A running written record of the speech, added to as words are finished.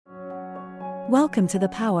Welcome to the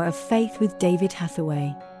Power of Faith with David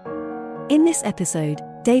Hathaway. In this episode,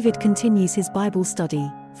 David continues his Bible study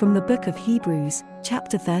from the book of Hebrews,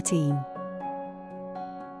 chapter 13.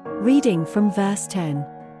 Reading from verse 10.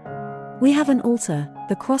 We have an altar,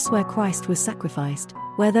 the cross where Christ was sacrificed,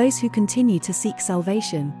 where those who continue to seek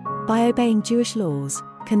salvation, by obeying Jewish laws,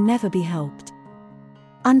 can never be helped.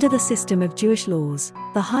 Under the system of Jewish laws,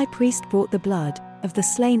 the high priest brought the blood of the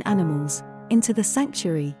slain animals into the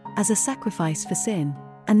sanctuary as a sacrifice for sin,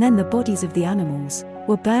 and then the bodies of the animals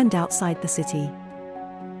were burned outside the city.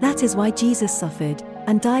 That is why Jesus suffered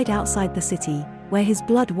and died outside the city, where his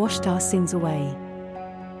blood washed our sins away.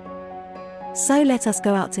 So let us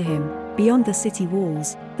go out to him, beyond the city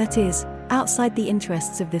walls, that is, outside the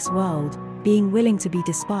interests of this world, being willing to be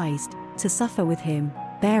despised, to suffer with him,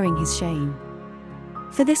 bearing his shame.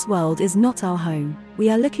 For this world is not our home, we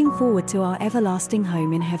are looking forward to our everlasting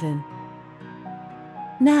home in heaven.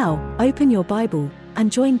 Now, open your Bible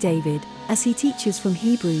and join David as he teaches from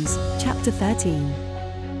Hebrews chapter 13.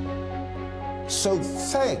 So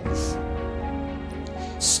faith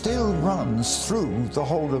still runs through the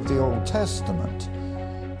whole of the Old Testament,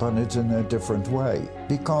 but it's in a different way,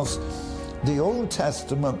 because the Old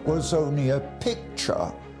Testament was only a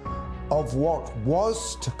picture of what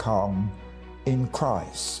was to come in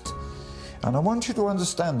Christ. And I want you to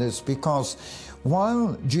understand this, because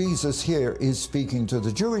while Jesus here is speaking to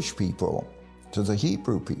the Jewish people, to the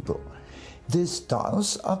Hebrew people, this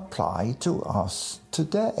does apply to us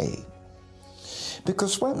today.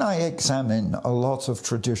 Because when I examine a lot of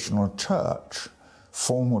traditional church,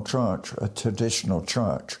 formal church, a traditional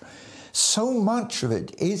church, so much of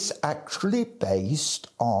it is actually based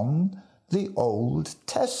on the Old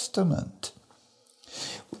Testament.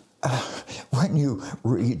 When you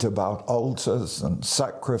read about altars and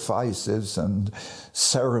sacrifices and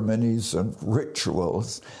ceremonies and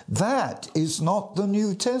rituals, that is not the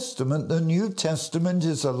New Testament. The New Testament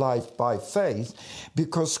is a life by faith,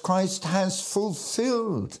 because Christ has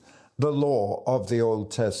fulfilled the law of the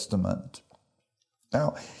Old Testament.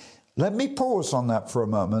 Now, let me pause on that for a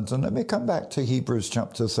moment, and let me come back to Hebrews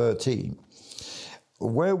chapter 13.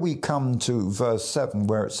 Where we come to verse 7,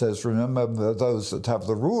 where it says, remember those that have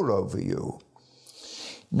the rule over you.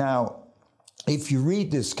 Now, if you read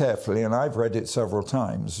this carefully, and I've read it several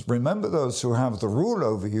times, remember those who have the rule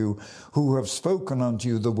over you, who have spoken unto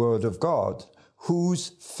you the word of God,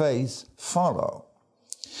 whose faith follow.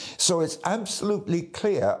 So it's absolutely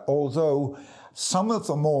clear, although some of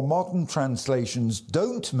the more modern translations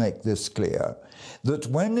don't make this clear, that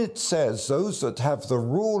when it says those that have the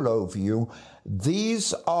rule over you,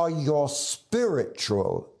 these are your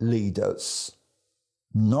spiritual leaders,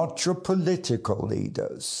 not your political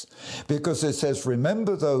leaders. Because it says,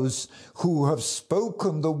 remember those who have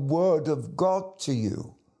spoken the word of God to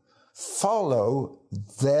you. Follow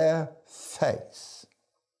their faith.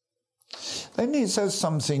 Then he says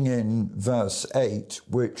something in verse 8,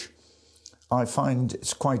 which I find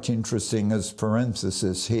is quite interesting as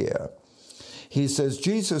parenthesis here. He says,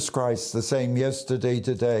 Jesus Christ the same yesterday,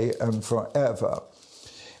 today, and forever.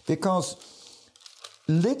 Because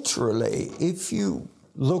literally, if you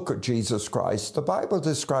look at Jesus Christ, the Bible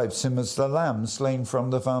describes him as the lamb slain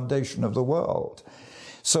from the foundation of the world.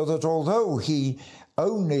 So that although he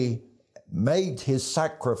only made his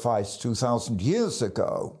sacrifice 2,000 years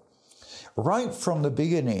ago, right from the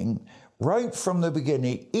beginning,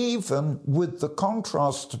 even with the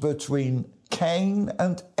contrast between Cain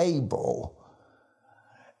and Abel,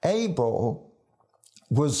 Abel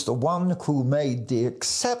was the one who made the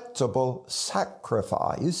acceptable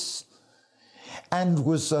sacrifice and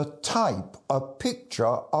was a type, a picture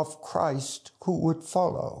of Christ who would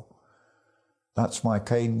follow. That's why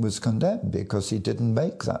Cain was condemned, because he didn't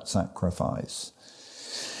make that sacrifice.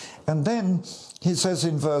 And then he says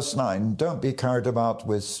in verse 9, don't be carried about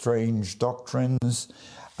with strange doctrines,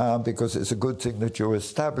 because it's a good thing that you're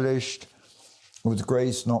established with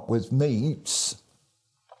grace, not with meats,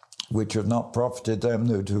 which have not profited them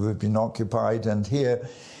who have been occupied. And here,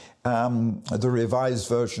 the Revised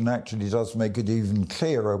Version actually does make it even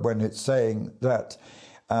clearer when it's saying that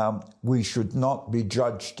we should not be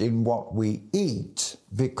judged in what we eat,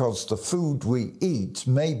 because the food we eat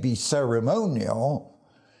may be ceremonial,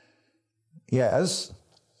 yes,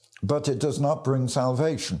 but it does not bring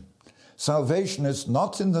salvation. Salvation is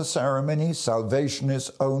not in the ceremony. Salvation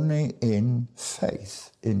is only in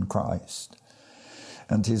faith in Christ.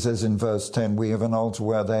 And he says in verse 10, we have an altar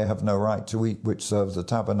where they have no right to eat, which serves the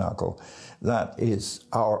tabernacle. That is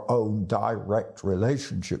our own direct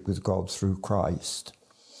relationship with God through Christ.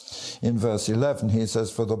 In verse 11, he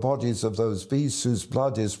says, for the bodies of those beasts whose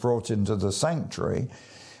blood is brought into the sanctuary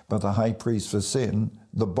but the high priest for sin,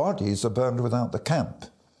 the bodies are burned without the camp.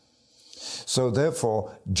 So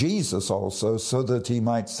therefore, Jesus also, so that he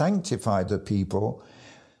might sanctify the people,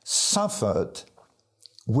 suffered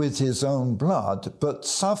with his own blood, but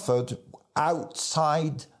suffered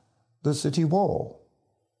outside the city wall.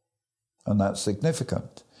 And that's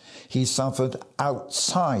significant. He suffered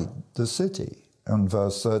outside the city. And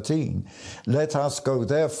verse 13, let us go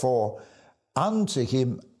therefore unto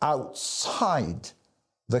him outside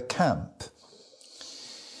the camp.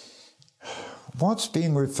 What's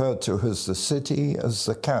being referred to as the city, as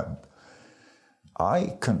the camp,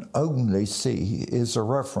 I can only see is a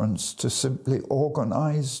reference to simply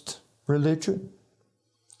organized religion,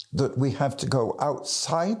 that we have to go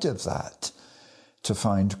outside of that to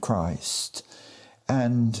find Christ.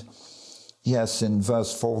 And yes, in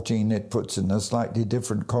verse 14, it puts in a slightly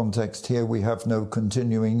different context. Here we have no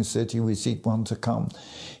continuing city, we seek one to come.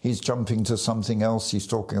 He's jumping to something else. He's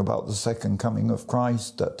talking about the second coming of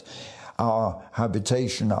Christ, that our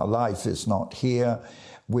habitation, our life is not here.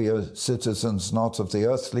 We are citizens not of the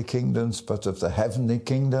earthly kingdoms, but of the heavenly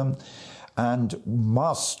kingdom, and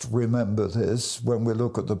must remember this when we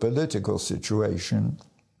look at the political situation.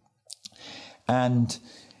 And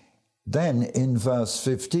then in verse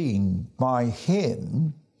 15, by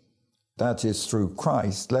him, that is through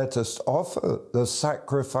Christ, let us offer the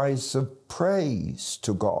sacrifice of praise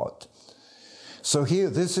to God. So here,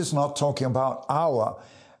 this is not talking about our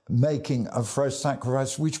making a fresh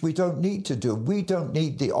sacrifice, which we don't need to do. We don't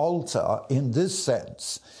need the altar in this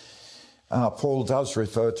sense. Paul does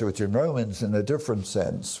refer to it in Romans in a different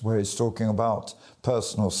sense, where he's talking about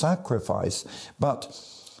personal sacrifice, but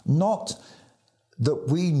not that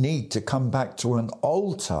we need to come back to an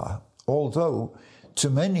altar, although to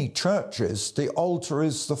many churches the altar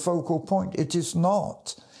is the focal point. It is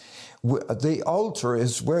not. The altar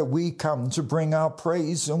is where we come to bring our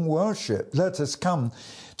praise and worship. Let us come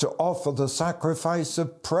to offer the sacrifice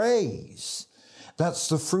of praise. That's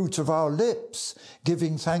the fruit of our lips,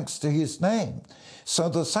 giving thanks to his name. So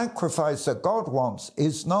the sacrifice that God wants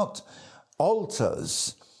is not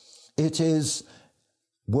altars, it is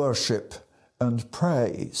worship and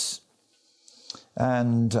praise.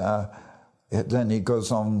 And then he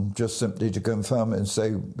goes on just simply to confirm it and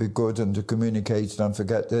say, be good and to communicate, don't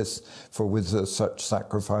forget this, for with such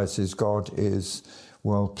sacrifices God is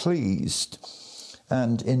well pleased.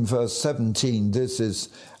 And in verse 17, this is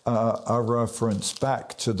a reference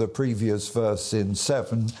back to the previous verse in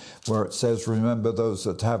 7, where it says, remember those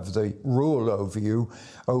that have the rule over you,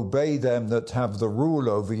 obey them that have the rule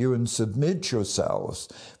over you, and submit yourselves,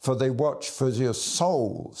 for they watch for your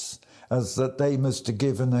souls, as that they must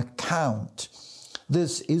give an account.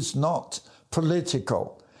 This is not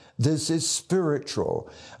political. This is spiritual.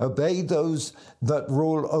 Obey those that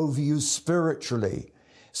rule over you spiritually.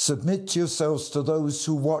 Submit yourselves to those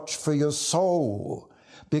who watch for your soul,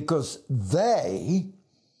 because they,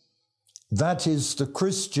 that is the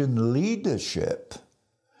Christian leadership,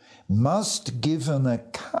 must give an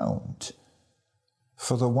account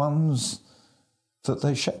for the ones that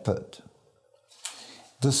they shepherd.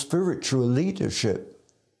 The spiritual leadership,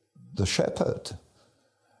 the shepherd,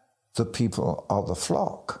 the people are the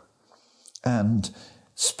flock. And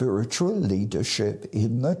spiritual leadership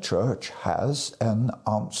in the church has an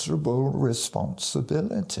answerable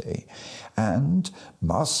responsibility and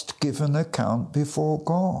must give an account before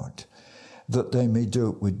God, that they may do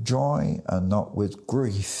it with joy and not with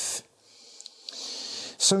grief.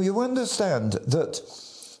 So you understand that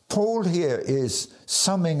Paul here is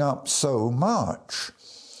summing up so much.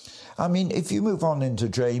 I mean, if you move on into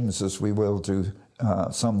James, as we will do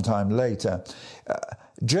sometime later,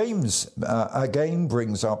 James again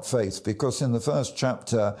brings up faith, because in the first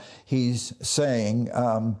chapter he's saying,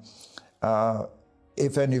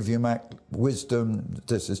 if any of you lack wisdom,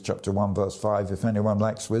 this is chapter 1 verse 5, if anyone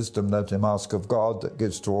lacks wisdom, let him ask of God, that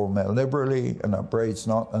gives to all men liberally and upbraids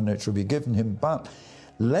not, and it shall be given him. But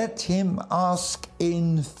let him ask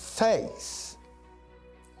in faith.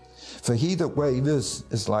 For he that wavers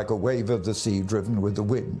is like a wave of the sea driven with the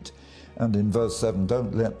wind. And in verse 7,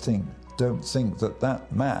 don't think that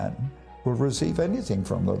that man will receive anything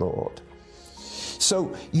from the Lord.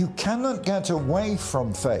 So you cannot get away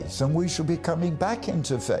from faith, and we shall be coming back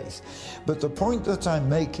into faith. But the point that I'm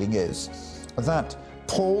making is that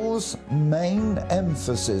Paul's main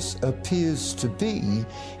emphasis appears to be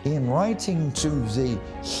in writing to the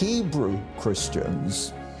Hebrew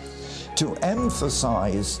Christians to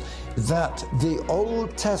emphasize that the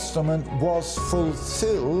Old Testament was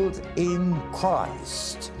fulfilled in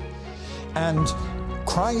Christ, and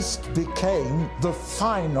Christ became the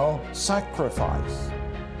final sacrifice.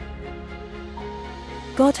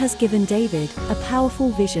 God has given David a powerful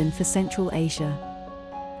vision for Central Asia.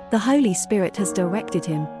 The Holy Spirit has directed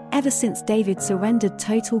him ever since David surrendered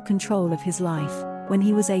total control of his life when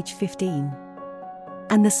he was age 15.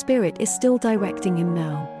 And the Spirit is still directing him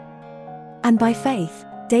now. And by faith,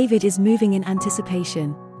 David is moving in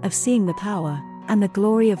anticipation of seeing the power and the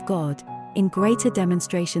glory of God in greater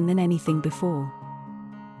demonstration than anything before.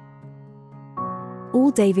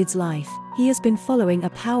 All David's life, he has been following a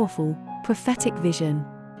powerful, prophetic vision.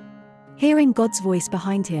 Hearing God's voice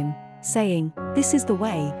behind him, saying, "This is the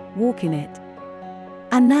way, walk in it."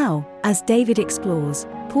 And now, as David explores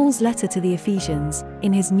Paul's letter to the Ephesians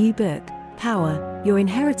in his new book, Power, Your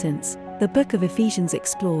Inheritance, the book of Ephesians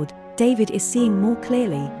explored, David is seeing more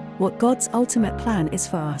clearly what God's ultimate plan is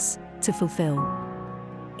for us to fulfill.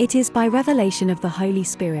 It is by revelation of the Holy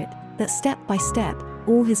Spirit that step by step,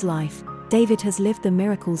 all his life, David has lived the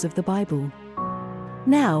miracles of the Bible.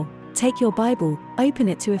 Now, take your Bible, open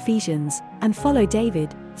it to Ephesians, and follow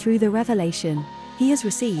David through the revelation he has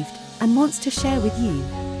received and wants to share with you.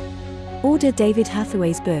 Order David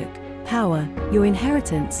Hathaway's book, Power, Your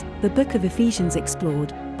Inheritance, the Book of Ephesians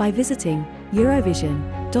Explored, by visiting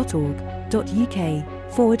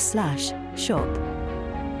eurovision.org.uk/shop.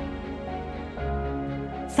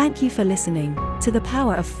 Thank you for listening to the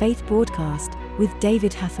Power of Faith broadcast with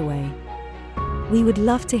David Hathaway. We would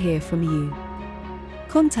love to hear from you.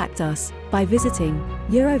 Contact us by visiting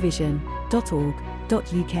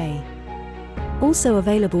eurovision.org.uk. Also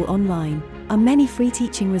available online are many free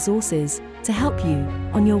teaching resources to help you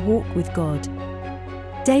on your walk with God.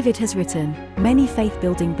 David has written many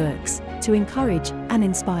faith-building books to encourage and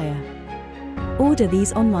inspire. Order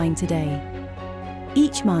these online today.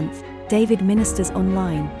 Each month, David ministers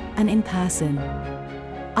online and in person.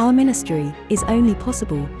 Our ministry is only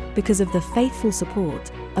possible because of the faithful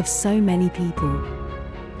support of so many people.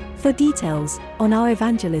 For details on our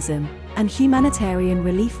evangelism and humanitarian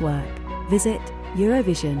relief work, visit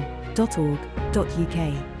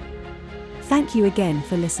eurovision.org.uk. Thank you again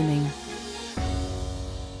for listening.